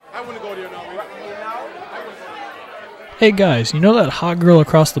wouldn't go there now. Hey guys, you know that hot girl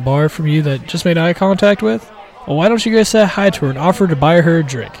across the bar from you that just made eye contact with? Well, why don't you guys say hi to her and offer to buy her a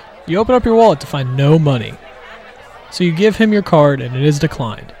drink? You open up your wallet to find no money. So you give him your card and it is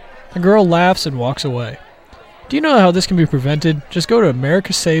declined. The girl laughs and walks away. Do you know how this can be prevented? Just go to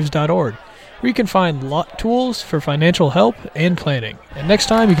americasaves.org, where you can find tools for financial help and planning. And next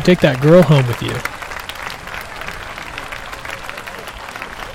time you can take that girl home with you.